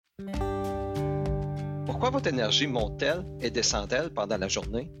Pourquoi votre énergie monte-t-elle et descend-elle pendant la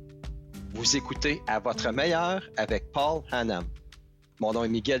journée? Vous écoutez À votre meilleur avec Paul Hannam. Mon nom est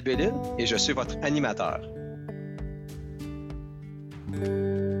Miguel Bellil et je suis votre animateur.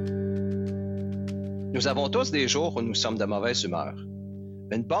 Nous avons tous des jours où nous sommes de mauvaise humeur.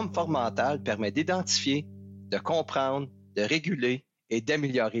 Une bonne forme mentale permet d'identifier, de comprendre, de réguler et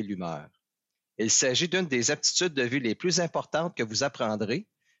d'améliorer l'humeur. Il s'agit d'une des aptitudes de vie les plus importantes que vous apprendrez,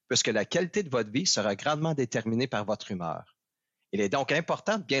 puisque la qualité de votre vie sera grandement déterminée par votre humeur. Il est donc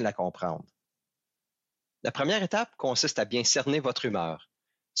important de bien la comprendre. La première étape consiste à bien cerner votre humeur.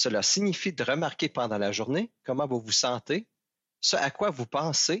 Cela signifie de remarquer pendant la journée comment vous vous sentez, ce à quoi vous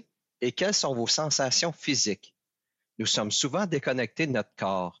pensez et quelles sont vos sensations physiques. Nous sommes souvent déconnectés de notre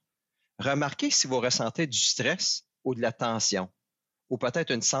corps. Remarquez si vous ressentez du stress ou de la tension, ou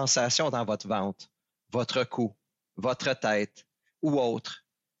peut-être une sensation dans votre ventre, votre cou, votre tête ou autre.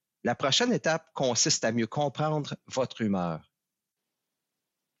 La prochaine étape consiste à mieux comprendre votre humeur.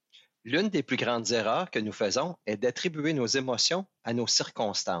 L'une des plus grandes erreurs que nous faisons est d'attribuer nos émotions à nos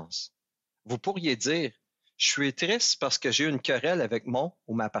circonstances. Vous pourriez dire « Je suis triste parce que j'ai eu une querelle avec mon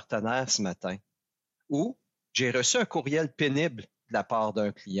ou ma partenaire ce matin » ou « J'ai reçu un courriel pénible de la part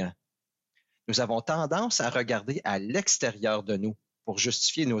d'un client ». Nous avons tendance à regarder à l'extérieur de nous pour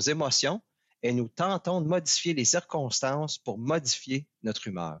justifier nos émotions et nous tentons de modifier les circonstances pour modifier notre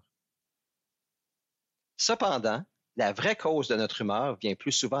humeur. Cependant, la vraie cause de notre humeur vient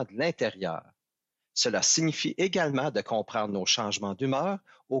plus souvent de l'intérieur. Cela signifie également de comprendre nos changements d'humeur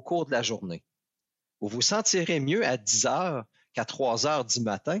au cours de la journée. Vous vous sentirez mieux à 10 heures qu'à 3 heures du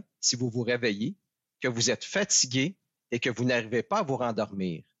matin si vous vous réveillez, que vous êtes fatigué et que vous n'arrivez pas à vous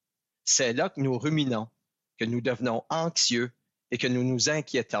rendormir. C'est là que nous ruminons, que nous devenons anxieux et que nous nous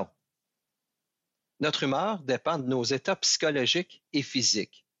inquiétons. Notre humeur dépend de nos états psychologiques et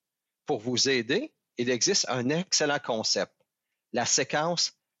physiques. Pour vous aider, il existe un excellent concept, la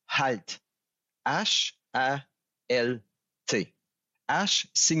séquence HALT. H-A-L-T. H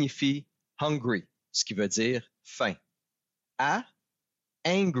signifie hungry, ce qui veut dire faim. A,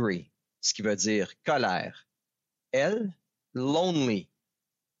 angry, ce qui veut dire colère. L, lonely,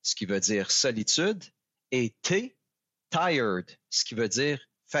 ce qui veut dire solitude. Et T, tired, ce qui veut dire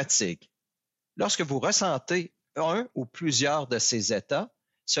fatigue. Lorsque vous ressentez un ou plusieurs de ces états,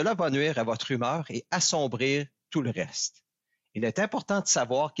 cela va nuire à votre humeur et assombrir tout le reste. Il est important de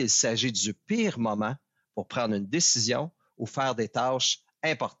savoir qu'il s'agit du pire moment pour prendre une décision ou faire des tâches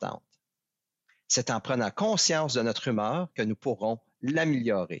importantes. C'est en prenant conscience de notre humeur que nous pourrons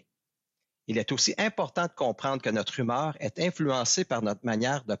l'améliorer. Il est aussi important de comprendre que notre humeur est influencée par notre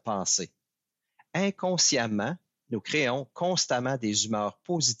manière de penser. Inconsciemment, nous créons constamment des humeurs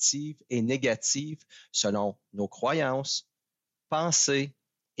positives et négatives selon nos croyances, pensées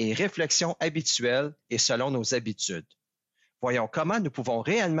et réflexions habituelles et selon nos habitudes. Voyons comment nous pouvons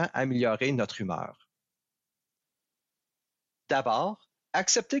réellement améliorer notre humeur. D'abord,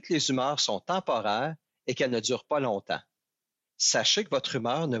 acceptez que les humeurs sont temporaires et qu'elles ne durent pas longtemps. Sachez que votre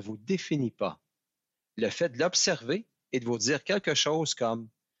humeur ne vous définit pas. Le fait de l'observer et de vous dire quelque chose comme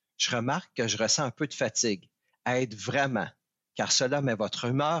 « Je remarque que je ressens un peu de fatigue » aide vraiment, car cela met votre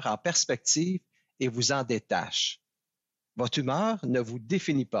humeur en perspective et vous en détache. Votre humeur ne vous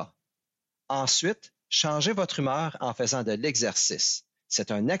définit pas. Ensuite, changez votre humeur en faisant de l'exercice.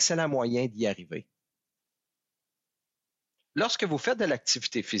 C'est un excellent moyen d'y arriver. Lorsque vous faites de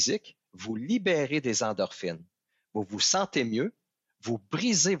l'activité physique, vous libérez des endorphines. Vous vous sentez mieux, vous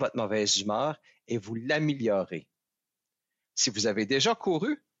brisez votre mauvaise humeur et vous l'améliorez. Si vous avez déjà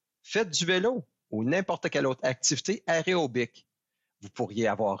couru, faites du vélo ou n'importe quelle autre activité aérobique. Vous pourriez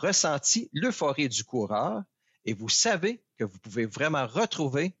avoir ressenti l'euphorie du coureur et vous savez que vous pouvez vraiment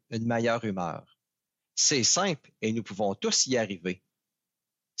retrouver une meilleure humeur. C'est simple et nous pouvons tous y arriver.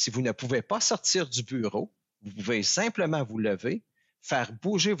 Si vous ne pouvez pas sortir du bureau, vous pouvez simplement vous lever, faire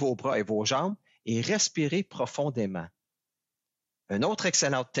bouger vos bras et vos jambes et respirer profondément. Une autre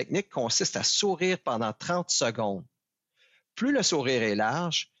excellente technique consiste à sourire pendant 30 secondes. Plus le sourire est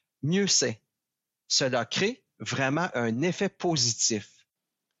large, mieux c'est. Cela crée vraiment un effet positif.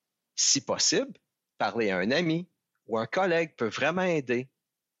 Si possible, parler à un ami ou un collègue peut vraiment aider.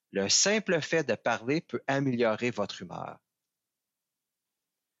 Le simple fait de parler peut améliorer votre humeur.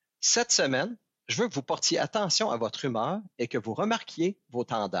 Cette semaine, je veux que vous portiez attention à votre humeur et que vous remarquiez vos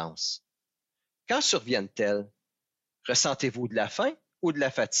tendances. Quand surviennent-elles? Ressentez-vous de la faim ou de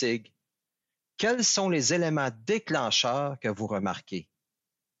la fatigue? Quels sont les éléments déclencheurs que vous remarquez?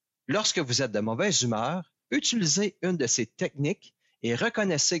 Lorsque vous êtes de mauvaise humeur, utilisez une de ces techniques et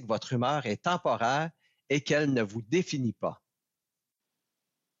reconnaissez que votre humeur est temporaire et qu'elle ne vous définit pas.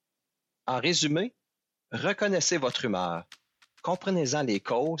 En résumé, reconnaissez votre humeur, comprenez-en les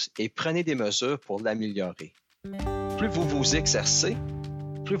causes et prenez des mesures pour l'améliorer. Plus vous vous exercez,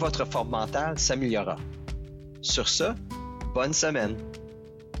 plus votre forme mentale s'améliorera. Sur ce, bonne semaine!